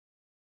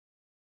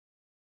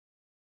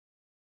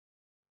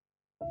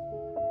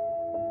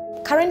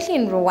Currently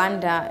in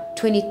Rwanda,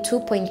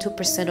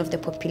 22.2% of the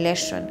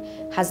population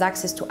has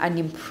access to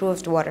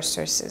unimproved water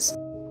sources.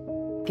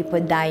 People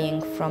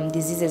dying from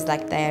diseases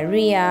like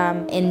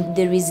diarrhea, and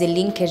there is a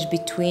linkage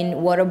between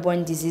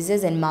waterborne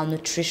diseases and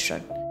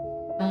malnutrition.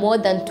 More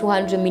than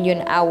 200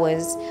 million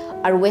hours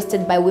are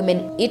wasted by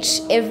women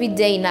every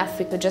day in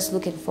Africa just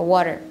looking for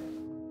water.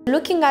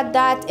 Looking at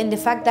that and the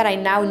fact that I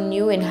now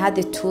knew and had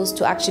the tools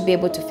to actually be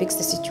able to fix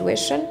the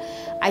situation,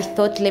 I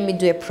thought, let me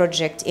do a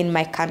project in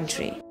my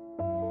country.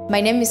 My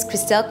name is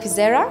Christelle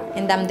Kwizera,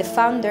 and I'm the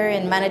founder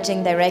and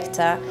managing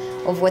director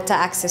of Water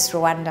Access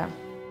Rwanda.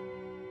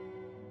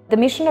 The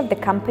mission of the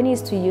company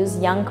is to use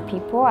young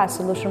people as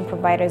solution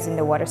providers in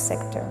the water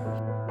sector.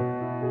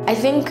 I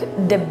think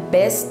the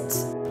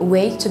best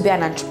way to be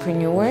an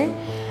entrepreneur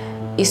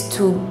is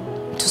to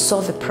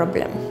solve a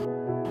problem.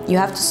 You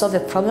have to solve a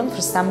problem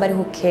for somebody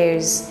who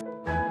cares.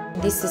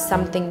 This is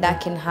something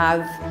that can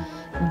have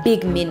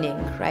big meaning,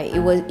 right?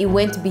 It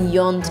went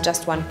beyond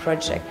just one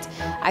project.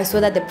 I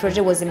saw that the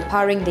project was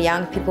empowering the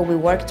young people we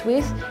worked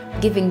with,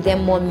 giving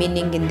them more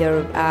meaning in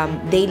their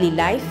daily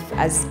life,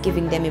 as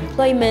giving them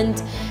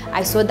employment.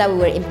 I saw that we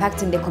were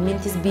impacting the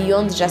communities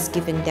beyond just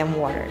giving them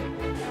water.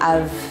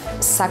 I've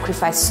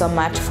sacrificed so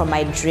much for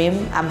my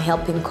dream. I'm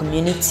helping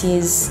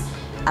communities.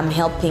 I'm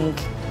helping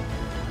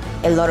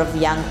a lot of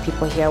young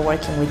people here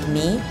working with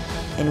me,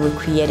 and we're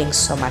creating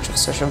so much of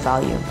social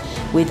value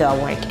with our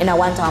work. And I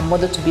want our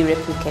model to be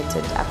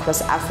replicated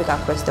across Africa,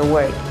 across the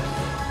world.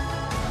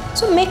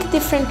 So make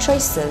different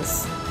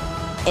choices,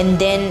 and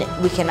then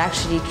we can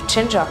actually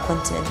change our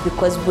continent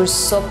because we're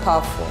so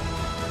powerful.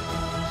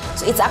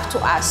 So it's up to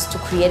us to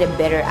create a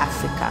better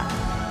Africa,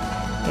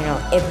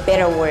 a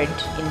better world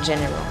in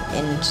general,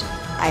 and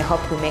I hope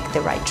we make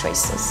the right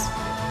choices.